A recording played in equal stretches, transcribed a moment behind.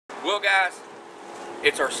Well, guys,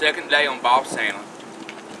 it's our second day on Bob Sandlin.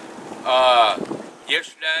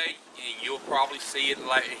 Yesterday, and you'll probably see it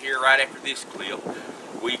here right after this clip,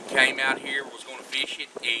 we came out here, was going to fish it,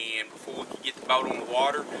 and before we could get the boat on the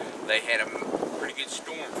water, they had a pretty good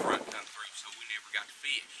storm front come through, so we never got to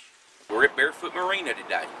fish. We're at Barefoot Marina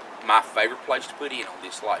today, my favorite place to put in on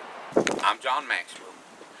this lake. I'm John Maxwell.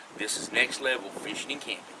 This is Next Level Fishing and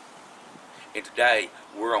Camping, and today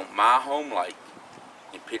we're on my home lake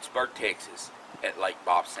in Pittsburgh, Texas, at Lake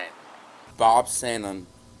Bob Sandlin. Bob Sandlin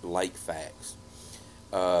Lake Facts.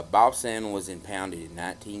 Bob Sandlin was impounded in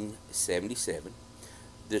 1977.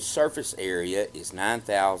 The surface area is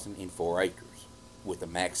 9,004 acres with a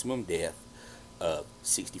maximum depth of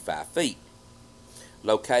 65 feet.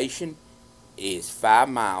 Location is 5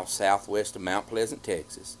 miles southwest of Mount Pleasant,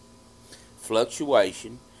 Texas.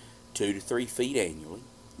 Fluctuation 2 to 3 feet annually.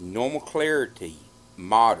 Normal clarity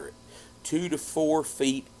moderate. 2 to 4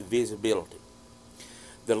 feet visibility.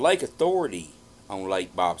 The lake authority on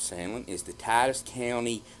Lake Bob Sandlin is the Titus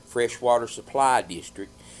County Freshwater Supply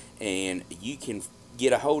District, and you can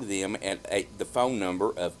get a hold of them at the phone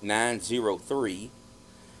number of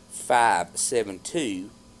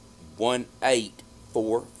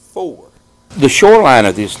 903-572-1844. The shoreline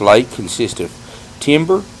of this lake consists of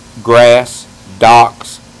timber, grass,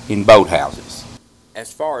 docks, and boathouses.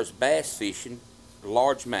 As far as bass fishing,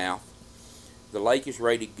 largemouth, the lake is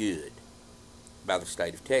rated good by the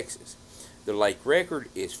state of Texas. The lake record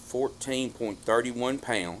is 14.31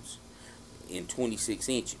 pounds in 26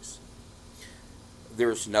 inches.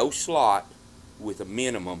 There's no slot with a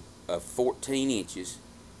minimum of 14 inches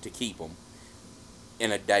to keep them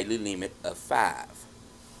and a daily limit of 5.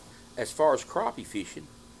 As far as crappie fishing,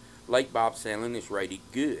 Lake Bob Sandlin is rated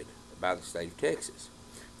good by the state of Texas.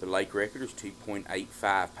 The lake record is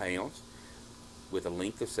 2.85 pounds with a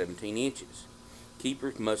length of 17 inches.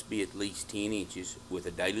 Keepers must be at least 10 inches with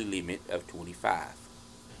a daily limit of 25.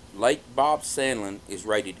 Lake Bob Sandlin is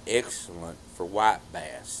rated excellent for white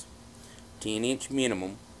bass. 10-inch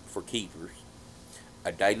minimum for keepers.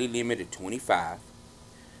 A daily limit of 25.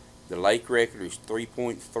 The lake record is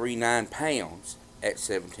 3.39 pounds at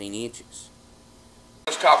 17 inches.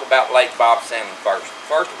 Let's talk about Lake Bob Sandlin first.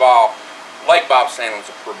 First of all, Lake Bob Sandlin is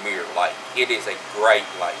a premier lake. It is a great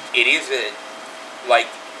lake. It is a lake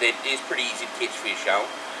that is pretty easy to catch fish on.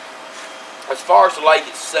 As far as the lake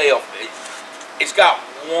itself, it's got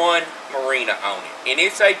one marina on it, and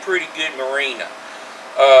it's a pretty good marina.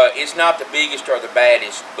 It's not the biggest or the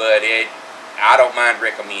baddest, but I don't mind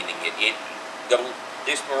recommending it.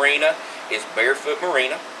 This marina is Barefoot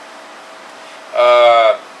Marina.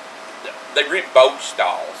 They rent boat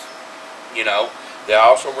stalls, you know. They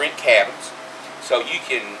also rent cabins, so you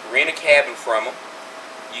can rent a cabin from them.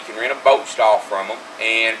 You can rent a boat stall from them,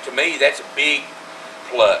 and to me that's a big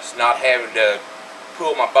plus, not having to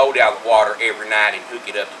pull my boat out of the water every night and hook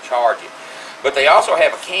it up to charge it. But they also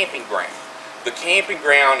have a camping ground. The camping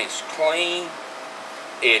ground is clean.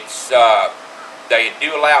 It's they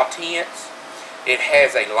do allow tents. It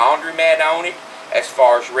has a laundromat on it. As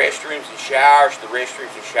far as restrooms and showers, the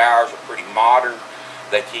restrooms and showers are pretty modern.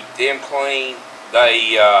 They keep them clean.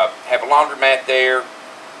 They have a laundromat there,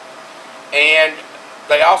 and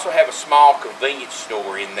they also have a small convenience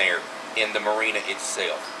store in there in the marina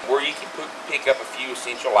itself, where you can pick up a few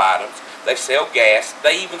essential items. They sell gas.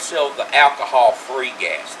 They even sell the alcohol-free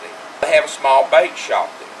gas there. They have a small bake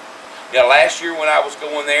shop there. Now, last year when I was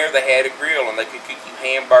going there, they had a grill, and they could cook you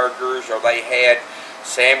hamburgers, or they had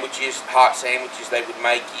sandwiches, hot sandwiches they would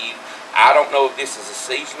make you. I don't know if this is a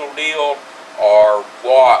seasonal deal or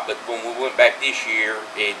what, but when we went back this year,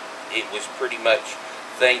 it was pretty much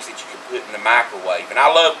things that you could put in the microwave. And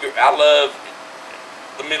I love the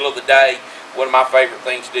middle of the day. One of my favorite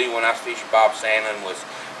things to do when I was fishing Bob Sandlin was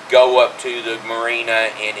go up to the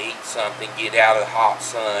marina and eat something, get out of the hot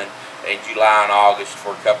sun in July and August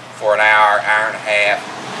for an hour, hour and a half,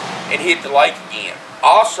 and hit the lake again.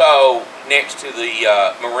 Also, next to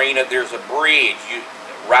the marina, there's a bridge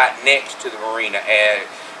right next to the marina.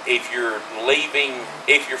 If you're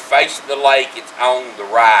facing the lake, it's on the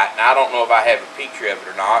right. And I don't know if I have a picture of it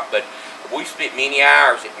or not, but we spent many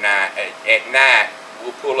hours at night.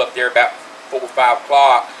 We'll pull up there about 4 or 5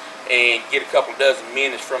 o'clock and get a couple dozen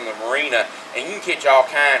minutes from the marina, and you can catch all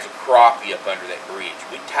kinds of crappie up under that bridge.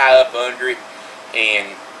 We tie up under it and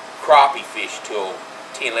crappie fish till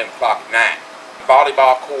 10, 11 o'clock at night.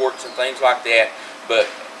 Volleyball courts and things like that, but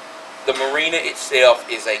the marina itself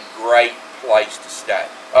is a great place to stay.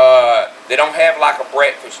 They don't have like a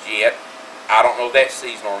breakfast yet. I don't know if that's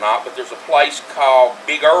seasonal or not, but there's a place called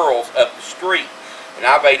Big Earl's up the street, and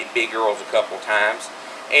I've ate at Big Earl's a couple of times,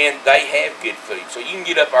 and they have good food. So you can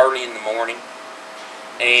get up early in the morning,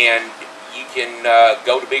 and you can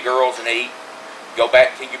go to Big Earl's and eat. Go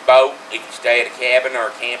back to your boat if you stay at a cabin or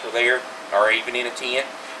a camper there, or even in a tent,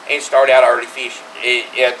 and start out early fishing.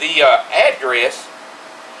 The address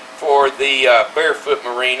for the Barefoot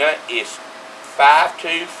Marina is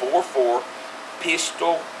 5244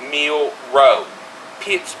 Pistol Mill Road,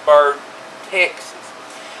 Pittsburgh, Texas.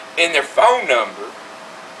 And their phone number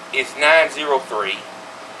is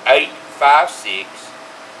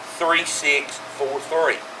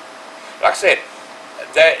 903-856-3643. Like I said,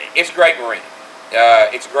 it's a great marina.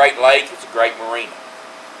 It's a great lake. It's a great marina.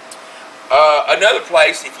 Another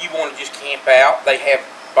place, if you want to just camp out, they have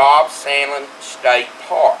Bob Sandlin State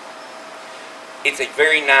Park. It's a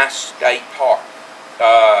very nice state park.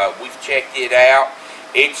 We've checked it out.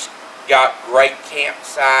 It's got great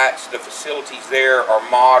campsites. The facilities there are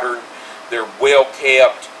modern. They're well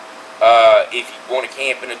kept. If you want to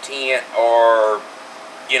camp in a tent, or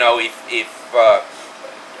if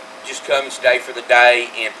just come and stay for the day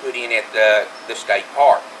and put in at the state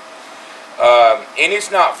park. And it's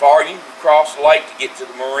not far. You can cross the lake to get to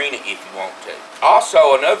the marina if you want to.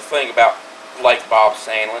 Also, another thing about Lake Bob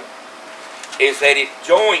Sandlin is that it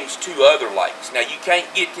joins two other lakes. Now, you can't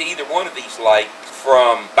get to either one of these lakes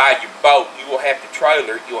from by your boat. You will have to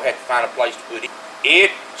trailer. You'll have to find a place to put it.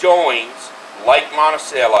 It joins Lake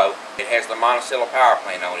Monticello. It has the Monticello power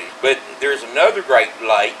plant on it. But there's another great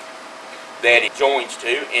lake that it joins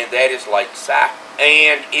to, and that is Lake Cypress.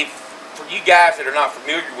 And for you guys that are not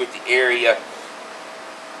familiar with the area,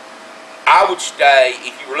 I would stay,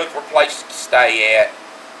 if you were looking for a place to stay at,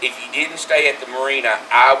 if you didn't stay at the marina,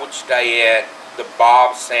 I would stay at the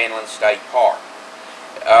Bob Sandlin State Park.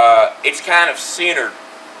 It's kind of centered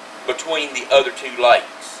between the other two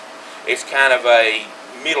lakes. It's kind of a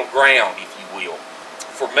middle ground, if you will.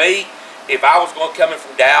 For me, if I was coming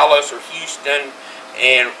from Dallas or Houston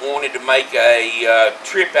and wanted to make a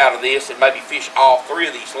trip out of this and maybe fish all three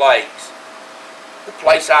of these lakes, the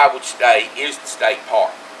place I would stay is the state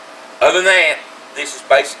park. Other than that, this is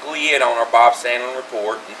basically it on our Bob Sandlin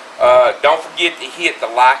report. Don't forget to hit the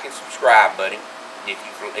like and subscribe button if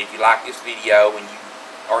you like this video and you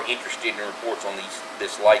are interested in reports on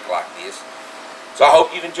this lake like this. So I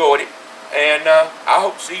hope you've enjoyed it, and I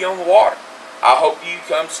hope to see you on the water. I hope you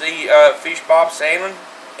come see Fish Bob Sandlin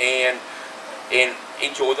and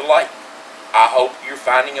enjoy the lake. I hope you're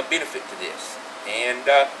finding a benefit to this. And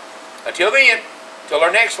until then, till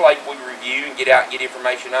our next lake we review and get out and get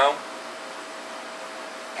information on,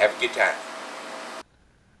 have a good time.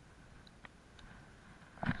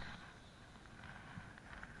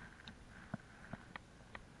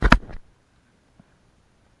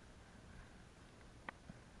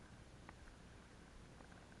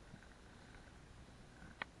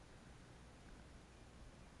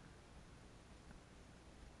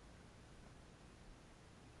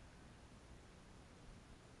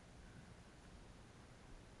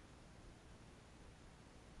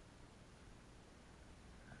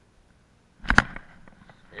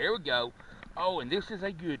 There we go. Oh, and this is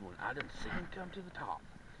a good one. I done seen him come to the top.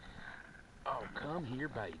 Oh, come here,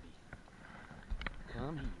 baby.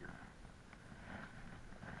 Come here.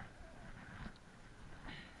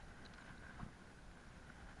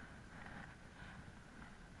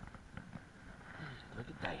 Look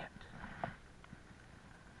at that.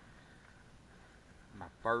 My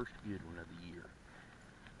first good one of the year.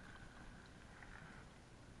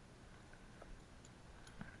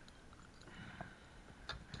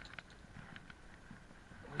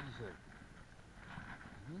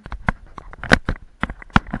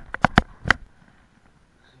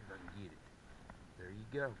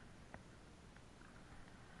 Go.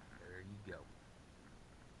 There you go.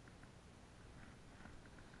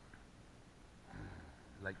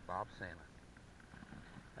 Lake Bob Sandlin.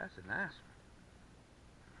 That's a nice one.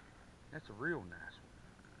 That's a real nice one.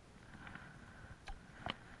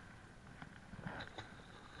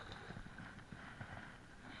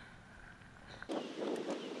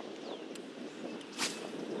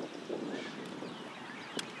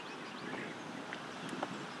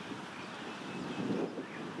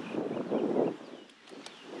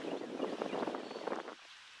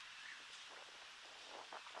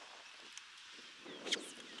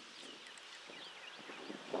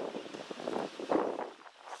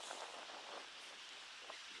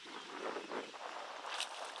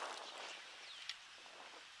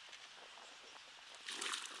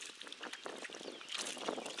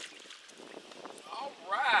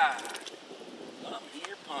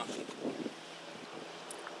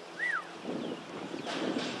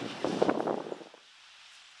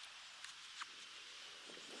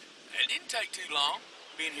 It didn't take too long.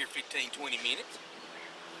 been here 15, 20 minutes.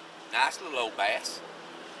 Nice little old bass.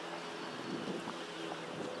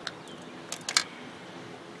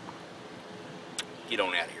 Get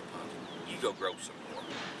on out of here, Pumpkin. You go grow some more.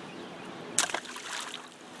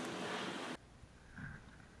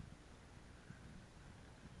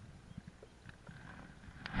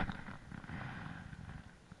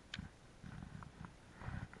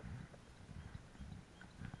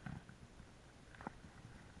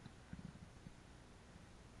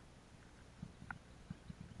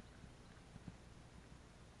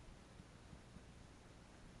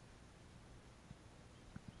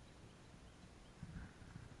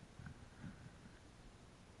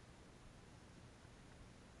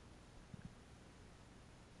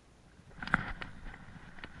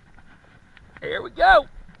 There we go.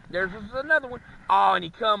 There's another one. Oh, and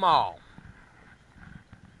he come off.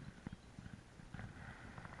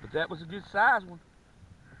 But that was a good size one.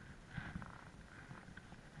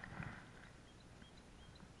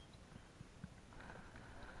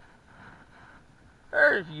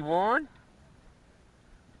 There's you one.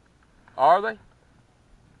 Are they?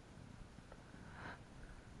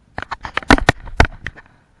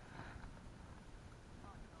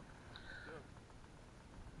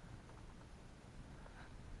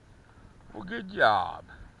 Well, good job.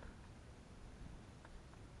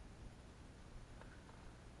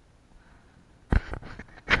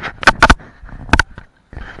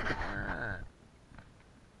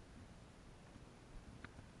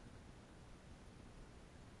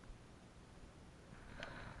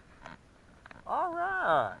 All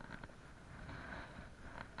right.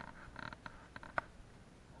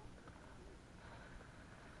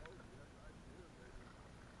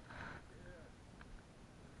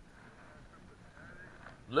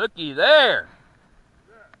 Looky there.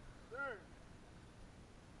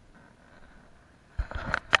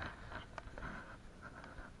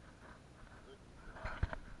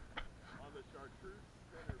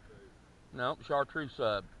 No, chartreuse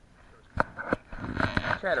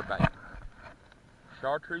chatterbait.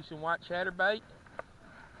 Chartreuse and white chatterbait.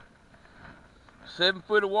 7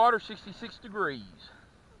 foot of water, 66 degrees.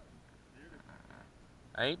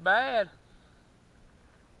 Ain't bad.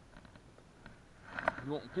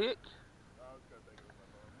 You want to pick?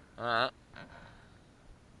 Alright.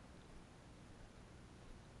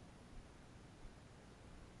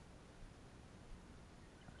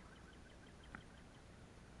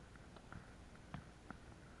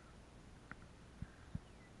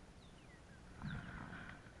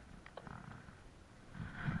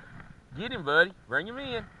 Get him, buddy. Bring him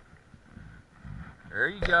in. There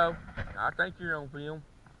you go. I think you're on film.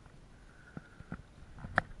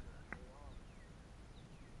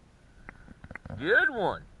 Good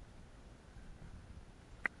one.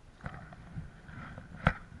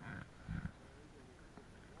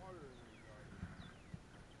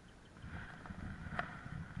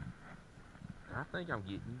 I think I'm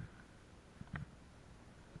getting you.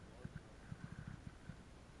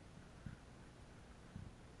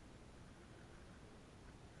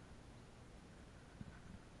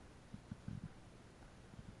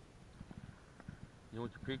 You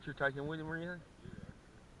want your picture taken with him or anything?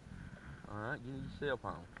 Alright, give me your cell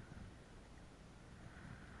phone.